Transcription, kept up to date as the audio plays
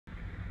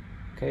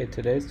Okay,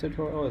 today's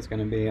tutorial is going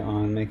to be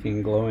on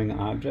making glowing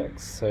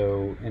objects.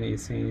 So any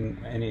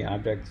scene, any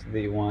object that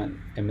you want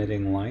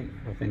emitting light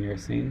within your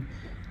scene,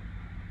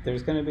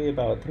 there's going to be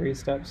about 3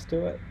 steps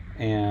to it,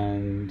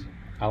 and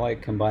I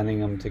like combining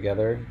them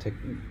together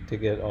to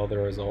get all the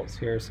results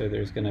here. So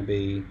there's going to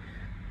be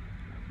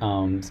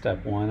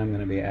step 1, I'm going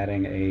to be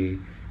adding a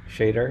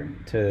shader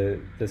to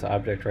this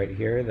object right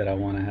here that I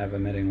want to have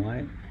emitting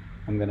light.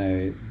 I'm going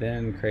to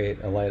then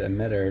create a light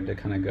emitter to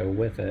kind of go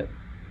with it.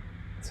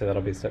 So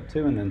that'll be step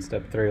 2, and then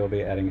step 3 will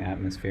be adding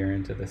atmosphere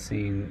into the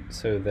scene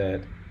so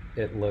that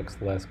it looks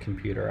less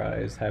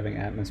computerized. Having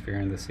atmosphere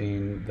in the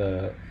scene,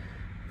 the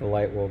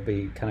light will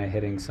be kind of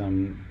hitting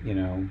some,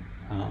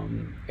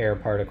 air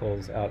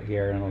particles out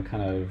here, and it'll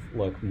kind of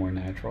look more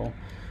natural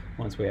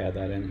once we add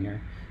that in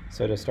here.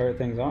 So to start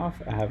things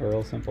off, I have a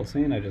real simple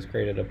scene. I just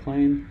created a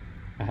plane.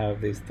 I have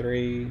these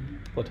 3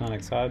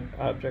 platonic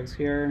objects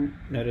here.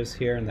 Notice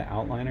here in the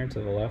outliner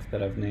to the left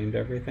that I've named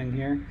everything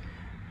here.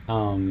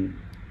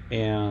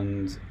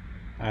 And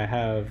I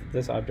have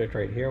this object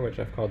right here, which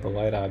I've called the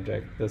light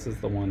object. This is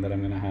the one that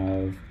I'm going to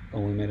have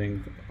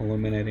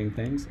illuminating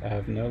things. I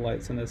have no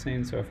lights in the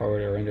scene, so if I were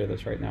to render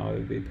this right now, it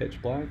would be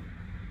pitch black.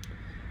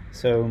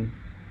 So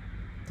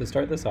to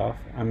start this off,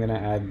 I'm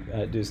going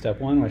to do step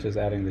 1, which is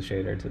adding the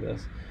shader to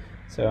this.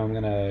 So I'm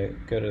going to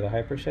go to the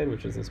hypershade,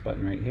 which is this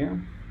button right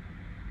here.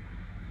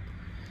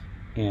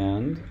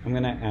 And I'm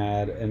going to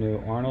add a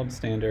new Arnold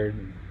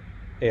standard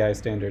AI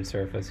standard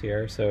surface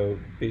here, so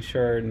be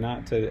sure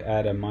not to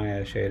add a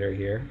Maya shader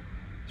here.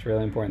 It's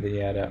really important that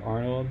you add an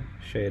Arnold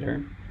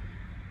shader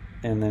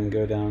and then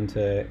go down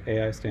to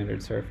AI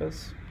standard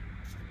surface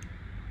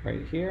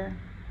right here,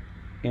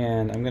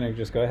 and I'm going to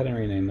just go ahead and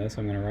rename this.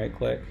 I'm going to right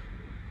click,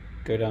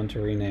 go down to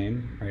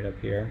rename right up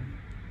here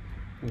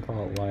and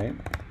call it light.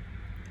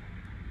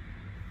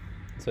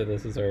 So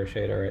this is our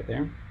shader right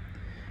there,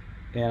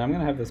 and I'm going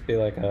to have this be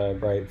like a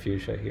bright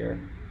fuchsia here.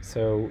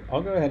 So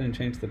I'll go ahead and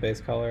change the base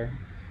color,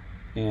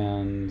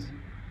 and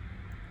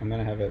I'm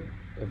going to have it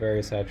a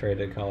very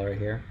saturated color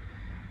here.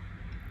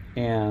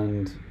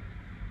 And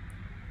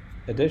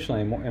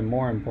additionally, and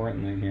more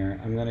importantly here,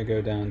 I'm going to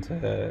go down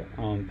to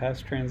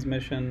past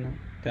transmission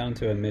down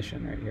to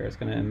emission right here. It's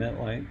going to emit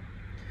light.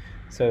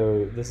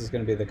 So this is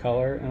going to be the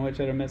color in which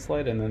it emits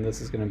light, and then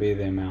this is going to be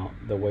the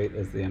amount. The weight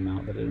is the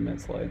amount that it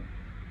emits light.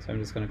 So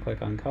I'm just going to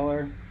click on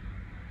color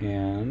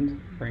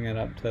and bring it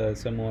up to a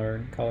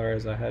similar color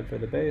as I had for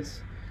the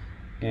base.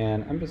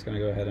 And I'm just going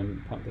to go ahead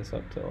and pump this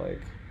up to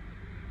like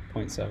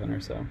 0.7 or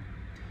so.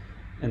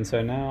 And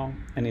so now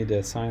I need to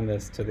assign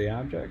this to the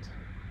object.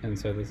 And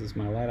so this is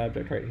my light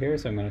object right here.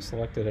 So I'm going to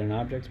select it in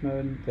object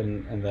mode.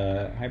 Then in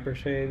the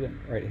hypershade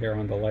right here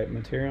on the light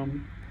material,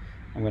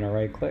 I'm going to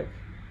right click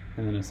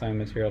and then assign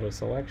material to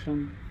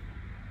selection.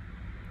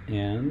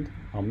 And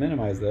I'll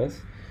minimize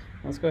this.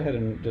 Let's go ahead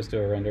and just do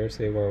a render,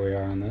 see where we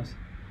are on this.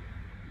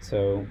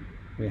 So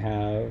we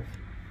have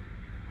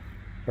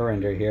a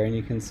render here, and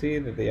you can see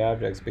that the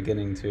object's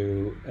beginning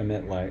to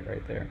emit light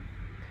right there.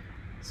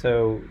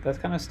 So that's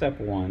kind of step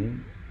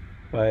 1,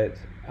 but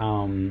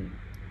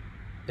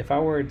if I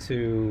were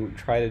to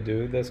try to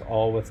do this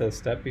all with this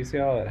step, you see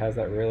how it has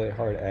that really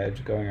hard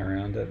edge going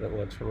around it that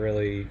looks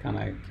really kind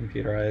of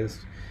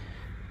computerized.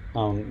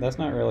 That's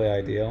not really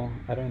ideal,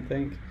 I don't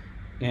think.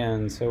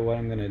 And so what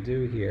I'm going to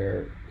do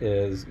here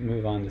is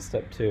move on to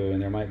step 2,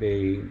 and there might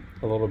be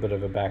a little bit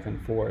of a back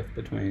and forth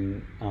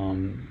between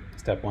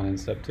step 1 and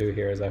step 2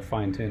 here as I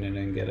fine tune it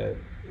and get it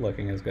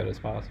looking as good as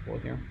possible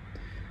here.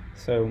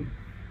 So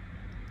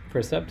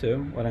for step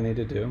 2, what I need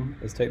to do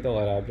is take the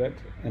light object,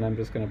 and I'm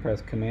just going to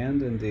press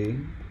Command and D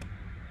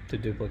to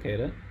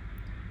duplicate it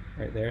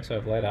right there. So I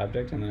have light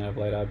object, and then I have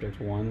light object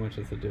 1, which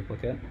is the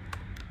duplicate,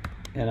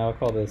 and I'll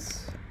call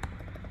this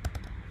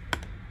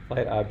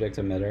light object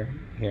emitter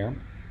here.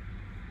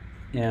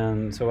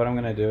 And so what I'm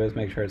going to do is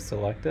make sure it's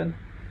selected,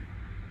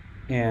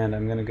 and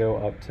I'm going to go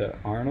up to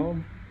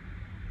Arnold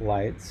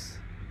lights,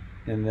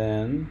 and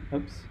then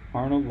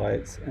Arnold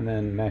lights, and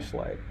then mesh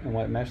light. And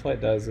what mesh light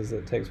does is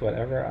it takes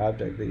whatever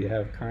object that you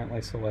have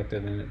currently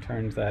selected and it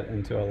turns that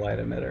into a light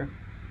emitter.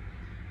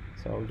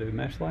 So I'll do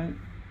mesh light,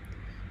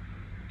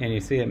 and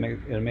you see it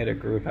made a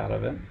group out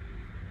of it.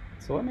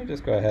 So let me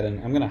just go ahead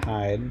and I'm going to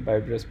hide by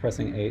just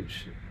pressing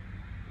H.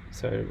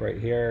 So right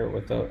here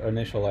with the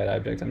initial light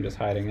object, I'm just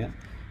hiding it.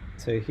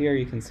 So here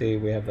you can see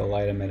we have the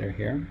light emitter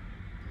here,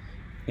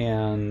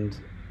 and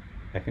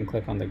I can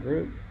click on the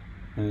group,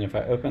 and if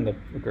I open the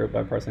group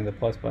by pressing the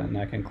plus button,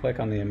 I can click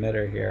on the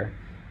emitter here,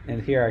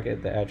 and here I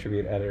get the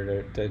attribute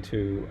editor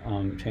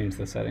to change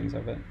the settings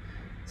of it.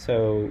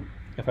 So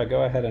if I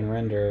go ahead and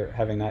render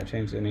having not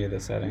changed any of the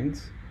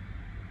settings,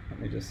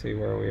 let me just see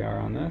where we are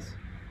on this.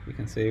 You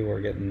can see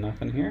we're getting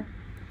nothing here,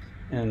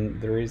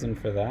 and the reason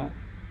for that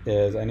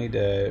is I need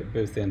to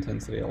boost the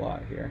intensity a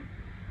lot here.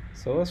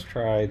 So let's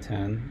try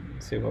 10,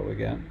 see what we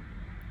get.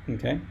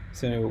 Okay,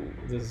 so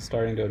this is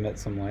starting to emit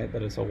some light,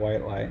 but it's a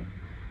white light.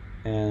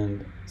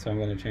 And so I'm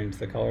going to change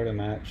the color to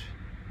match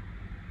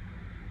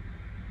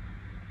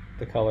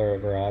the color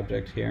of our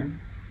object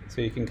here. So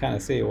you can kind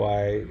of see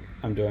why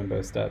I'm doing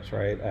both steps,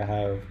 right? I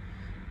have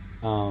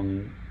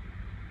the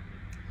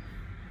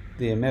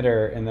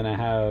emitter, and then I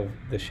have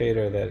the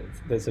shader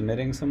that's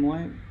emitting some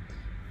light.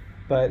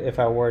 But if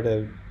I were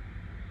to,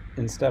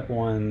 in step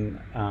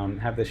one,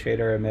 have the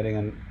shader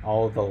emitting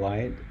all of the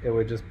light, it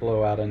would just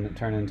blow out and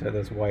turn into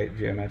this white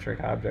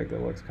geometric object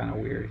that looks kind of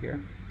weird here.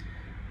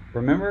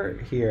 Remember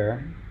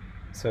here,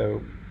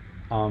 so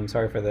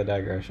sorry for the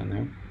digression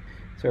there.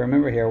 So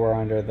remember here we're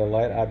under the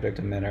light object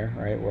emitter,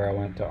 right, where I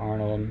went to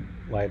Arnold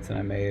Lights and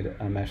I made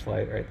a mesh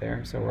light right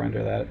there. So we're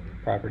under that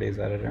properties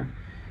editor.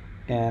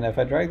 And if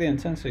I drag the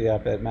intensity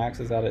up, it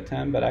maxes out at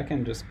 10, but I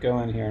can just go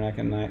in here and I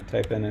can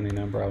type in any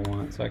number I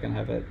want. So I can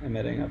have it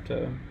emitting up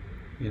to,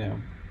 you know,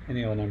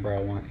 any old number I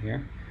want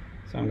here.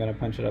 So I'm going to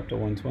punch it up to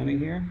 120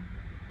 here.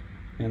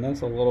 And that's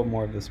a little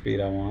more of the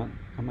speed I want.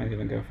 I might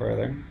even go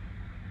further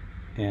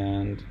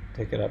and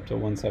take it up to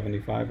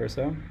 175 or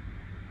so.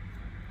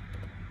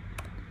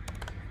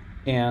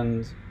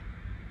 And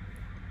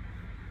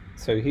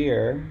so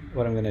here,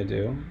 what I'm going to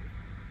do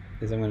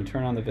is I'm going to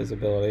turn on the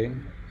visibility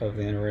of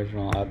the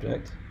original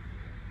object.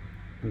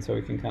 And so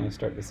we can kind of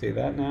start to see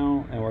that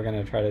now, and we're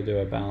going to try to do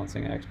a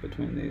balancing X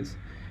between these.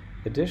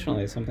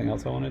 Additionally, something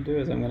else I want to do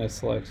is I'm going to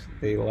select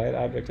the light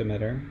object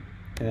emitter,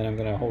 and then I'm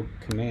going to hold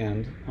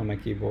Command on my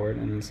keyboard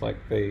and then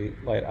select the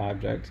light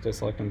object to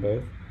select them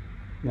both.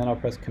 And then I'll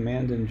press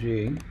Command and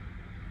G,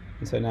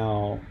 and so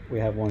now we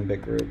have one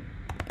big group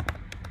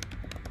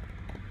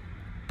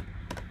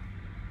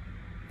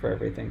for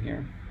everything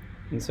here.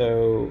 And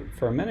so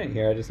for a minute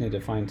here, I just need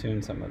to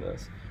fine-tune some of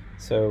this.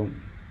 So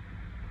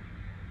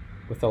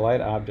with the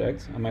light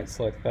object, I might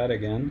select that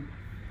again,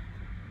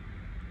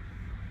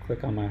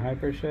 click on my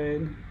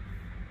hypershade,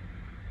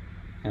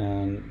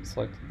 and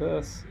select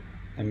this,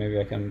 and maybe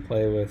I can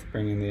play with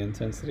bringing the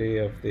intensity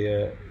of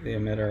the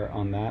emitter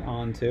on that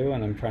on too,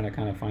 and I'm trying to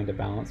kind of find a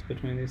balance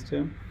between these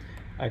two.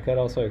 I could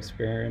also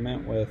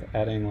experiment with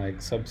adding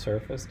like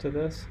subsurface to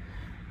this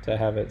to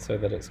have it so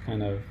that it's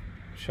kind of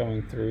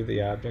showing through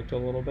the object a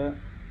little bit,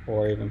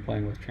 or even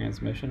playing with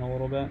transmission a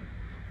little bit,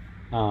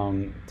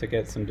 to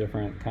get some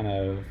different kind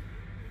of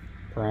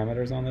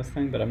parameters on this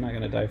thing, but I'm not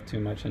going to dive too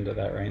much into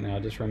that right now.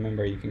 Just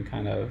remember you can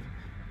kind of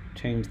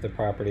change the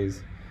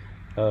properties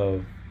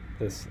of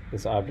this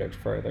object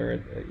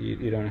further.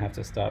 You don't have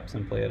to stop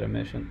simply at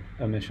emission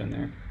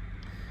there.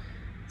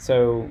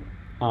 So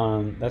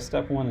that's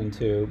step 1 and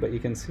 2, but you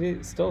can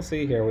still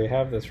see here we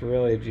have this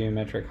really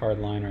geometric hard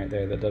line right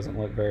there that doesn't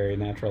look very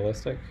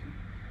naturalistic.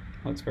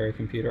 Looks very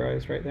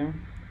computerized right there.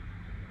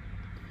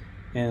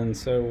 And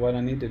so what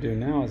I need to do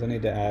now is I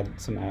need to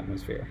add some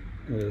atmosphere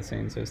into the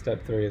scene. So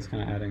step 3 is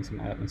kind of adding some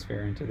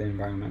atmosphere into the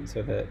environment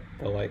so that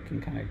the light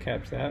can kind of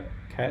catch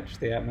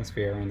the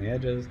atmosphere around the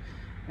edges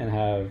and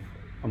have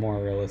a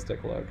more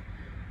realistic look.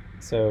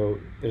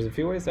 So there's a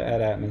few ways to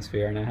add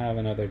atmosphere, and I have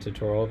another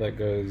tutorial that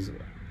goes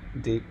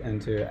deep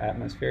into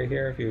atmosphere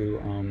here. If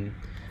you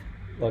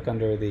look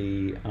under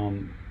the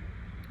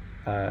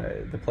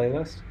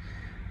playlist.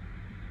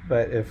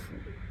 But if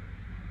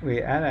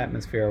we add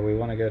atmosphere, we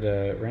want to go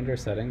to render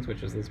settings,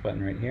 which is this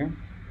button right here.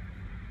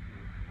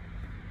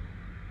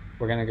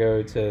 We're going to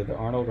go to the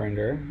Arnold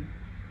render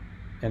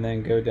and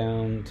then go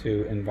down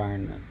to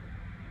environment.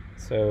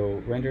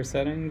 So render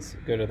settings,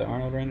 go to the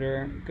Arnold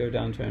render, go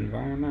down to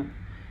environment,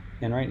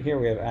 and right here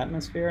we have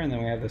atmosphere, and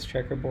then we have this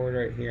checkerboard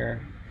right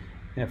here.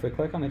 And if we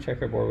click on the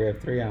checkerboard, we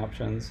have 3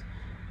 options.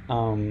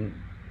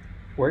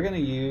 We're going to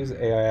use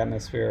AI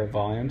atmosphere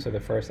volume, so the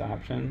first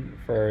option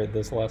for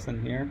this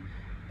lesson here,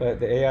 but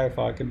the AI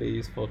fog can be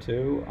useful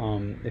too.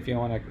 If you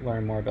want to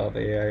learn more about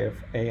the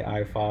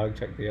AI fog,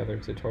 check the other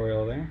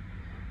tutorial there.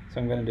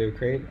 So I'm going to do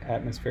create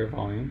atmosphere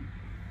volume,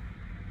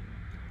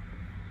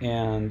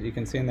 and you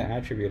can see in the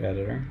attribute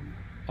editor,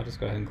 I'll just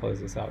go ahead and close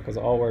this out because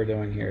all we're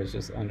doing here is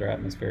just under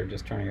atmosphere,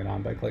 just turning it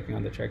on by clicking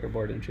on the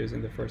checkerboard and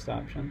choosing the first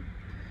option.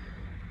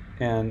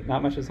 And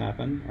not much has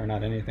happened, or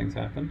not anything's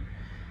happened.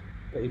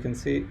 But you can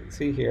see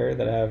here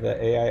that I have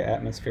the AI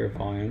atmosphere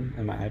volume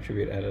in my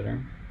attribute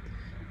editor.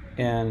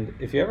 And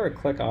if you ever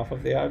click off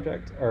of the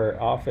object, or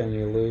off and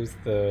you lose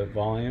the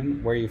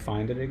volume, where you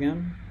find it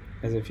again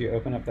is if you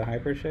open up the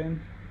hypershade,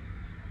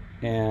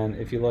 and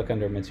if you look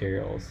under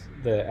materials,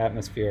 the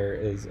atmosphere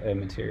is a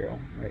material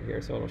right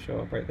here, so it'll show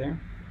up right there.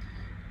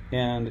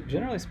 And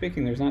generally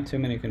speaking, there's not too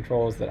many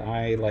controls that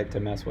I like to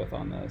mess with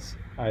on this.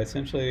 I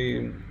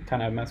essentially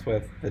kind of mess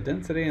with the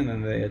density and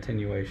then the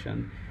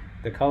attenuation.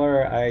 The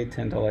color, I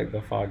tend to like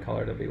the fog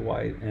color to be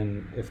white,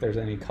 and if there's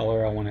any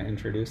color I want to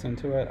introduce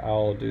into it,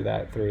 I'll do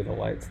that through the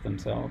lights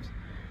themselves.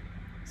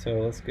 So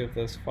let's give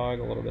this fog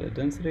a little bit of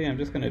density. I'm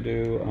just going to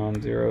do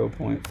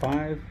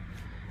 0.5,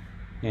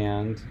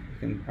 and you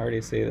can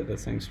already see that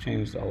this thing's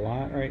changed a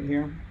lot right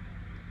here.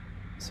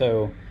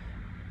 So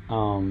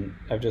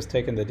I've just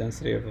taken the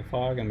density of the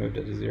fog and moved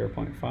it to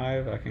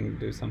 0.5. I can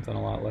do something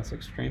a lot less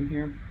extreme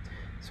here.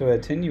 So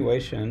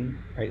attenuation,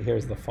 right here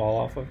is the fall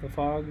off of the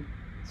fog.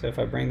 So if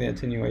I bring the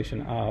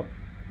attenuation up,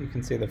 you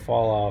can see the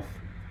fall off,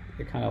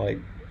 it kind of like,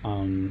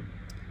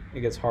 it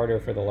gets harder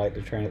for the light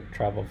to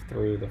travel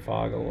through the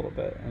fog a little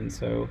bit. And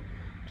so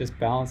just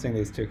balancing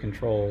these two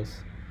controls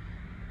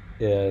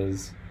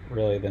is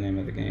really the name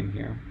of the game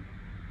here.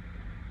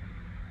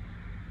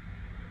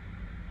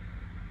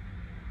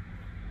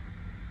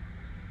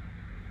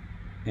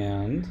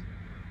 And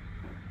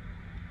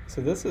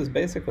so this is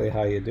basically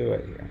how you do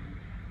it here.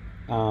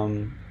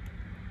 And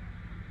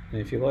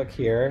if you look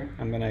here,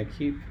 I'm going to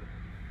keep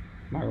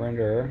my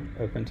renderer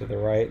open to the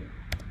right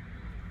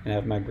and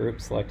have my group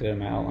selected in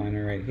my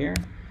outliner right here.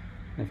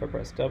 And if I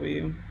press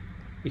W,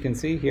 you can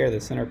see here the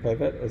center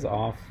pivot is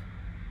off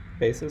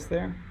basis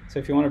there. So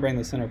if you want to bring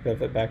the center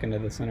pivot back into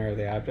the center of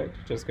the object,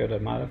 just go to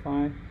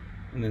Modify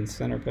and then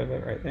Center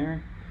Pivot right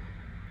there,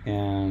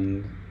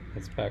 and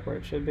it's back where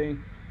it should be.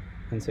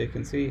 And so you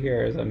can see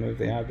here as I move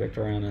the object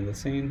around in the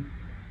scene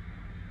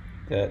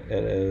that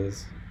it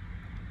is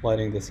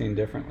lighting the scene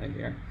differently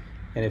here.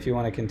 And if you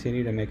want to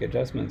continue to make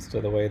adjustments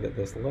to the way that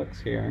this looks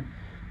here,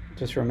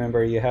 just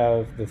remember you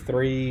have the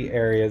 3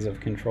 areas of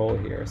control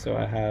here. So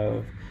I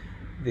have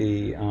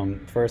the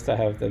first I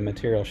have the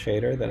material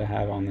shader that I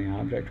have on the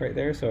object right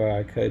there, so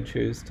I could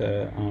choose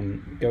to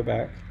go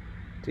back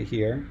to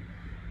here,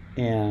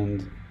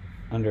 and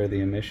under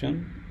the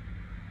emission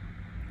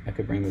I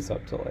could bring this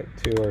up to like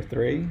 2 or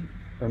 3.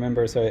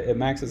 Remember, so it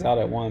maxes out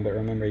at 1, but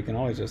remember you can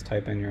always just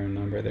type in your own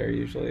number there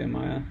usually in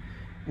Maya,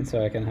 and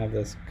so I can have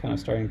this kind of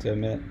starting to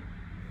emit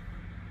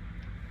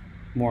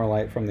more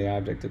light from the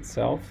object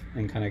itself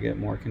and kind of get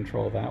more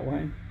control that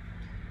way.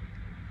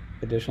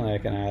 Additionally, I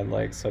can add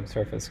like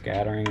subsurface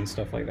scattering and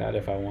stuff like that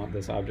if I want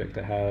this object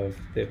to have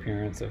the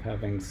appearance of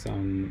having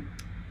some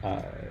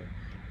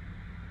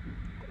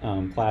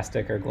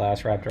plastic or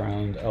glass wrapped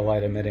around a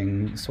light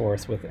emitting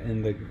source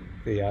within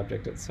the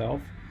object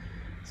itself.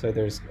 So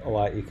there's a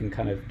lot you can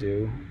kind of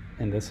do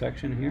in this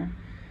section here.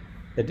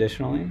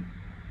 Additionally,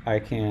 I'll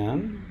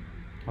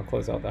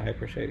close out the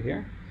hypershade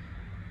here.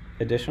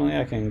 Additionally,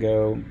 I can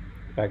go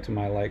back to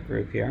my light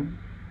group here,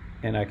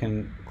 and I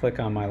can click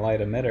on my light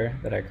emitter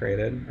that I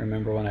created.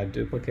 Remember when I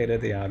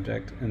duplicated the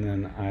object and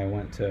then I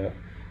went to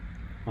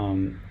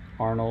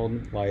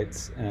Arnold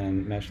lights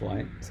and mesh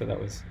light, so that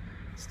was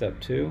step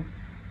 2.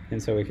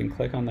 And so we can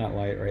click on that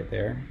light right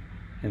there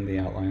in the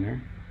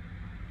outliner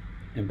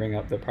and bring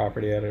up the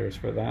property editors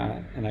for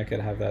that, and I could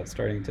have that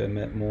starting to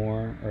emit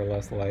more or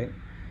less light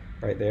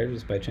right there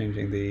just by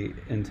changing the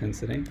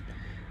intensity.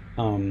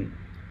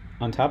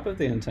 On top of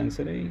the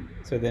intensity,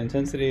 so the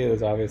intensity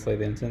is obviously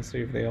the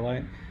intensity of the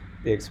light.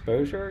 The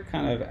exposure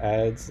kind of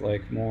adds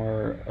like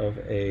more of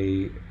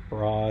a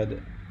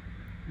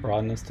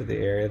broadness to the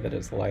area that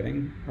it's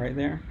lighting right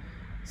there.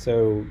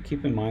 So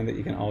keep in mind that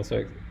you can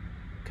also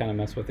kind of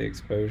mess with the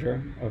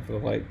exposure of the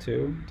light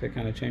too to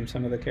kind of change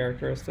some of the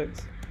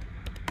characteristics.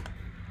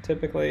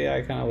 Typically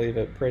I kind of leave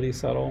it pretty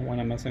subtle when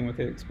I'm messing with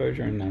the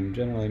exposure, and I'm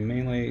generally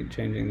mainly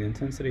changing the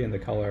intensity and the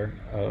color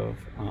of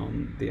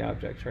the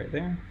object right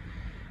there.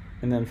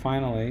 And then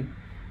finally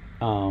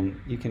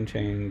you can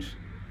change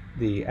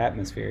the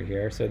atmosphere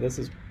here. So this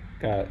has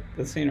got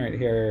this scene right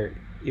here,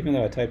 even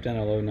though I typed in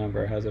a low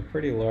number, has a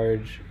pretty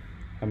large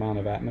amount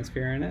of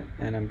atmosphere in it,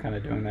 and I'm kind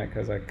of doing that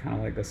because I kind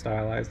of like the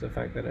stylized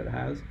effect that it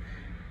has.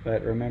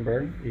 But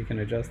remember, you can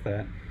adjust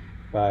that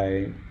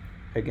by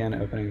again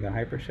opening the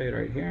hypershade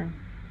right here.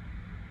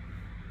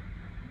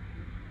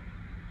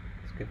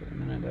 Let's give it a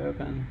minute to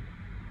open.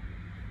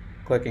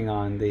 Clicking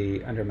on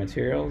the under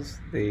materials,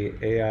 the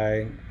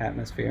AI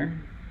atmosphere,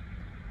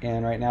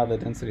 and right now the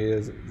density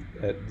is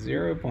at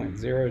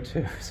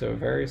 0.02, so a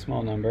very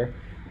small number.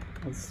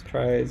 Let's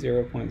try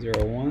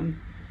 0.01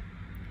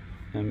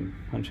 and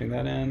punching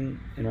that in.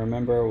 And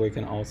remember, we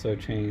can also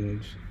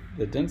change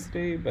the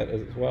density, but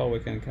as well we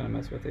can kind of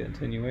mess with the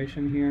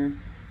attenuation here.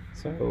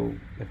 So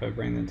if I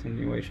bring the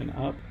attenuation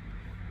up,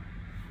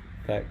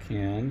 that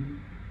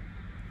can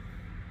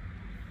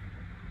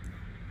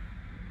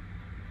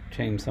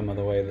change some of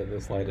the way that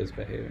this light is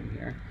behaving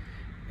here.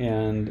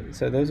 And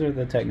so those are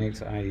the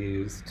techniques I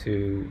use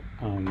to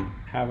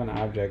have an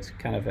object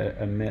kind of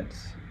emit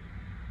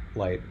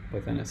light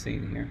within a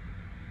scene here.